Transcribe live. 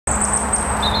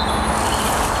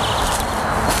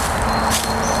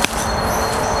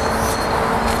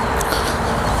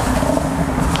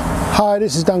Hi,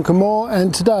 this is Duncan Moore,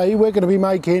 and today we're going to be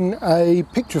making a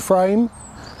picture frame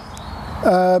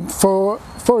for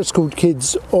forest school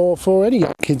kids, or for any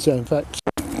young kids in fact,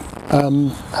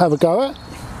 have a go at.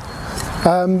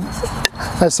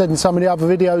 As said in some of the other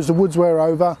videos, the woods we're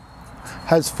over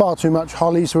has far too much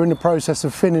holly, so we're in the process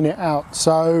of thinning it out.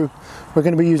 So we're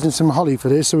going to be using some holly for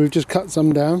this, so we've just cut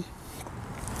some down.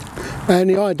 And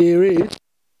the idea is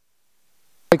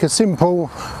make a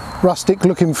simple rustic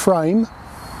looking frame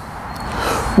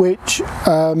which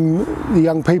the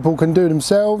young people can do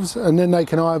themselves, and then they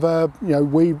can either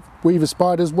weave a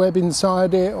spider's web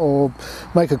inside it, or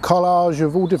make a collage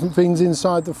of all different things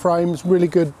inside the frame. It's really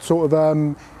good sort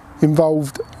of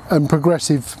involved and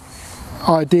progressive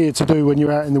idea to do when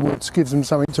you're out in the woods. Gives them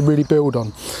something to really build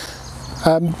on.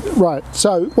 Right,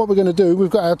 so what we're going to do, we've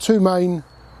got our two main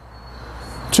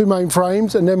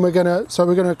frames, and then we're going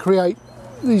to create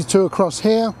these two across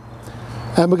here,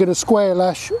 and we're going to square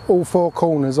lash all four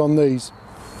corners on these.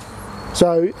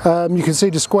 So you can see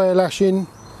the square lashing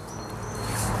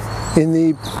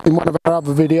in one of our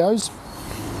other videos.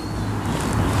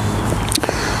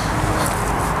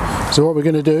 So what we're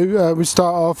going to do, we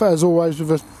start off as always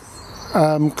with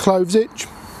a clove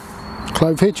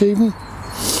hitch even.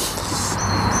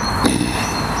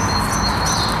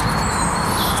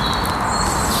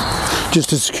 Just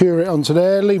to secure it onto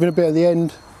there, leaving a bit at the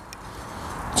end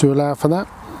to allow for that.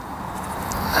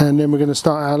 And then we're going to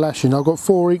start our lashing. I've got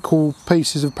 4 equal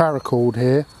pieces of paracord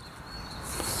here,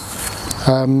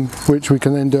 which we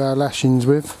can then do our lashings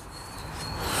with.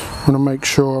 I want to make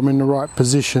sure I'm in the right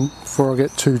position before I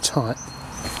get too tight.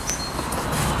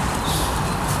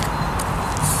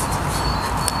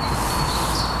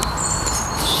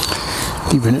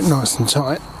 Keeping it nice and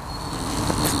tight.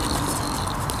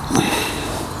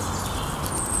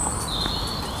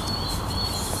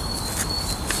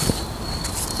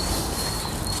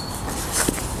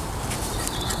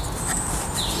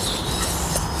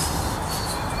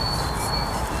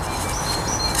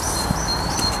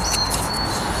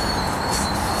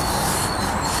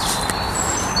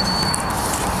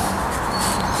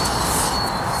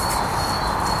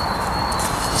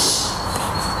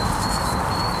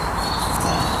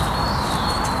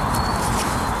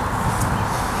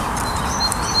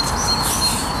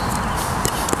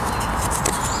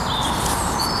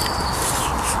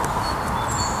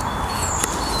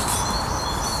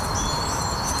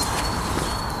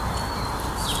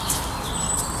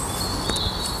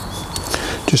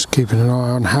 Just keeping an eye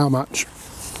on how much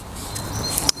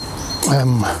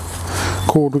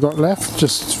cord we've got left,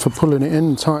 just for pulling it in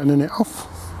and tightening it off.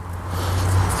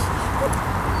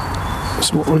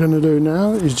 So what we're going to do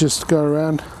now is just go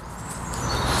around,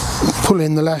 pull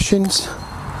in the lashings,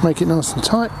 make it nice and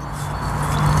tight.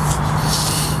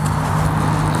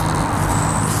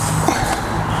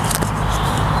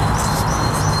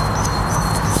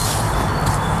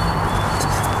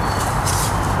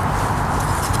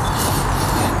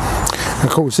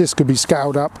 Of course, this could be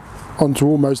scaled up onto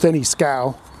almost any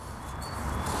scale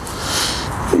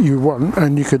you want,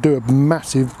 and you could do a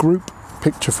massive group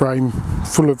picture frame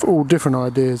full of all different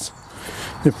ideas,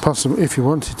 if possible, if you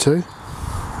wanted to.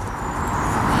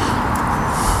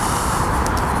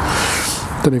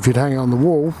 Don't know if you'd hang it on the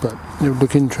wall, but it would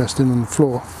look interesting on the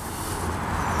floor.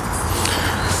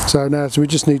 So now, we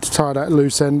just need to tie that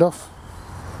loose end off.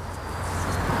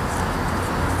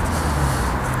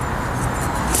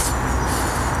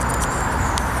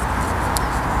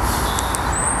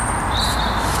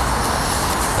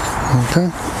 Okay.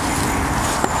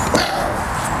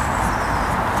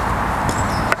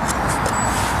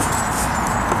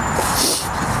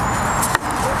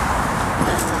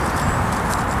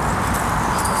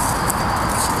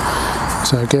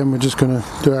 So again, we're just going to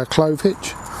do our clove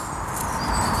hitch.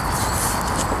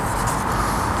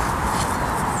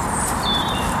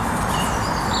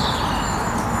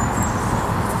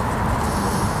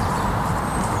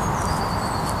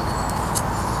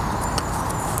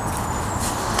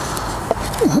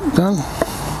 Done.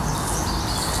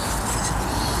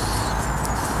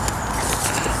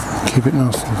 Keep it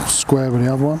nice and square with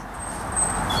the other one.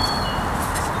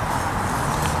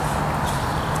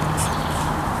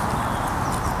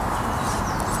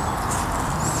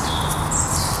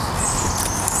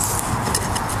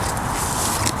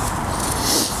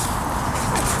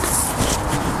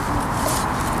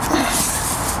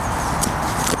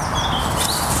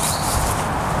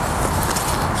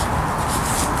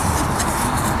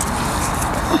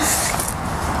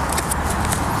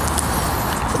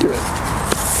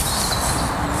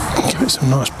 Give it some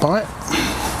nice bite.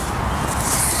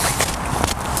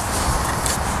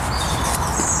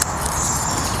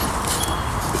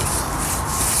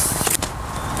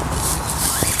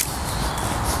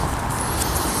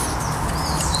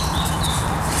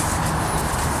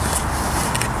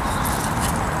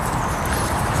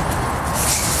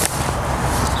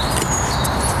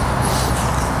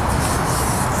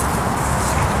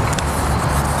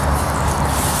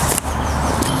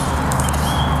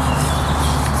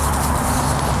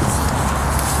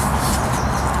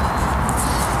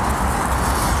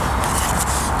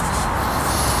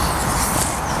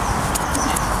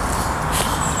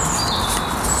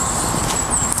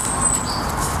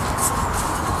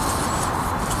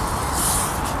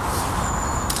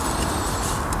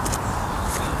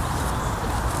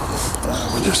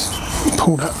 Just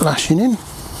pull that lashing in.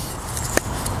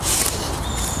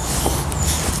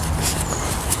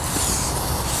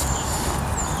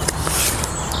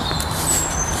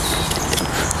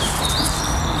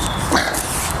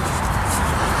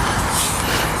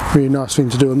 Really nice thing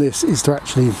to do on this is to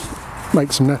actually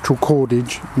make some natural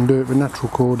cordage and do it with natural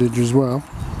cordage as well.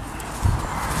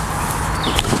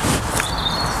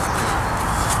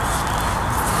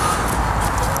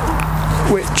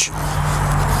 Which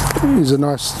is a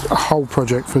nice whole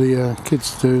project for the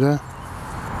kids to do there.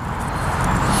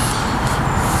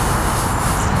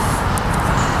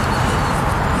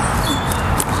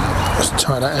 Just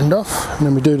tie that end off and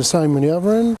then we do the same on the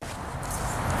other end.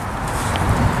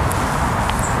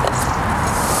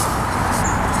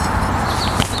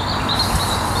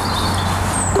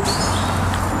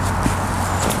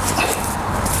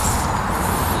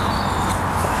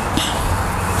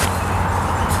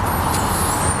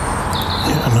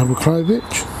 Another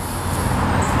clovage.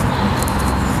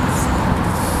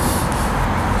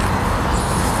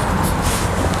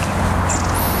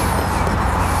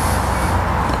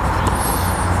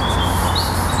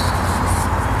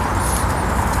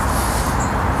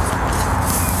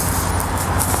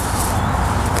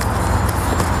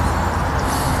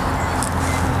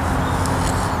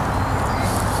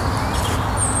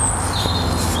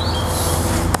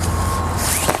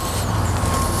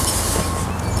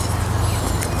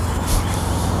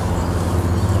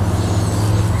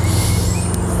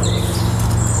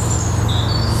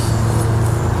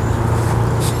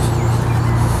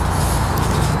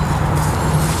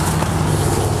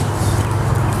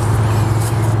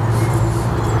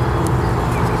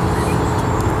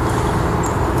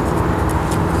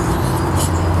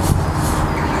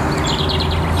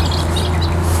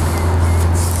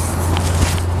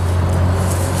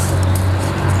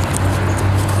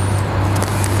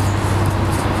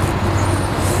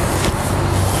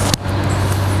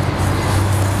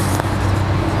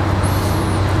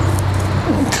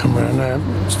 Come around there,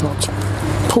 start to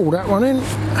pull that one in.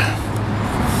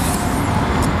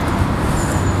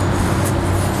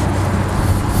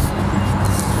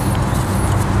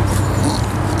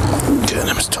 Get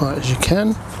them as tight as you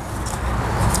can.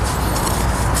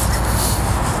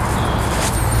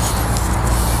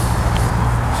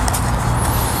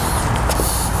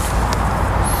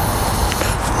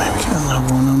 Maybe get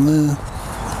another one on there.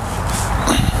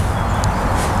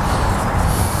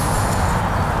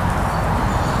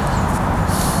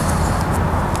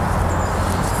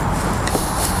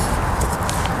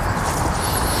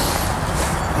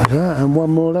 And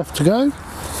one more left to go.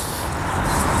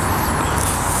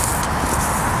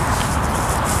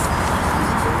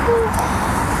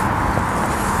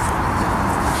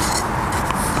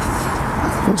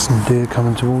 Got some deer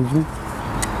coming towards me.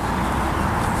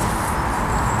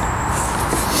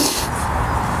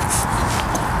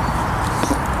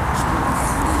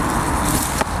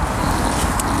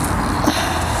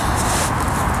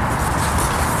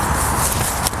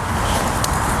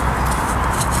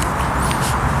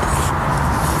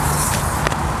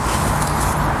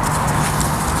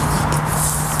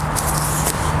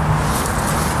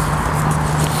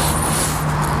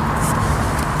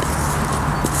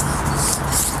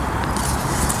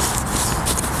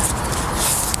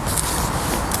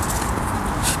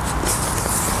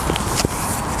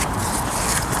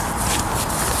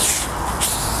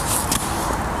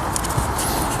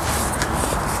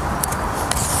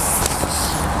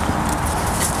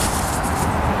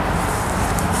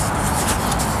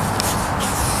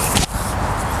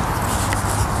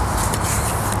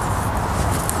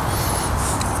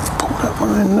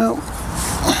 In now. Get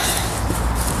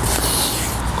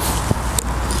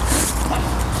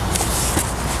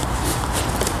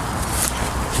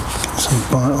some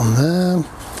bite on there.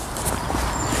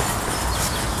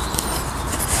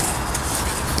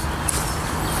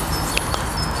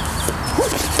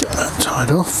 Get that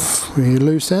tied off with your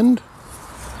loose end.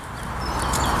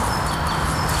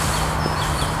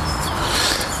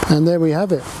 And there we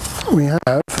have it. We have,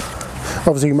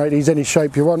 obviously you can make these any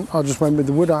shape you want. I just went with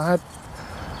the wood I had.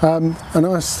 A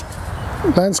nice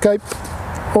landscape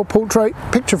or portrait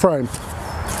picture frame.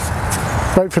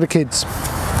 Great for the kids.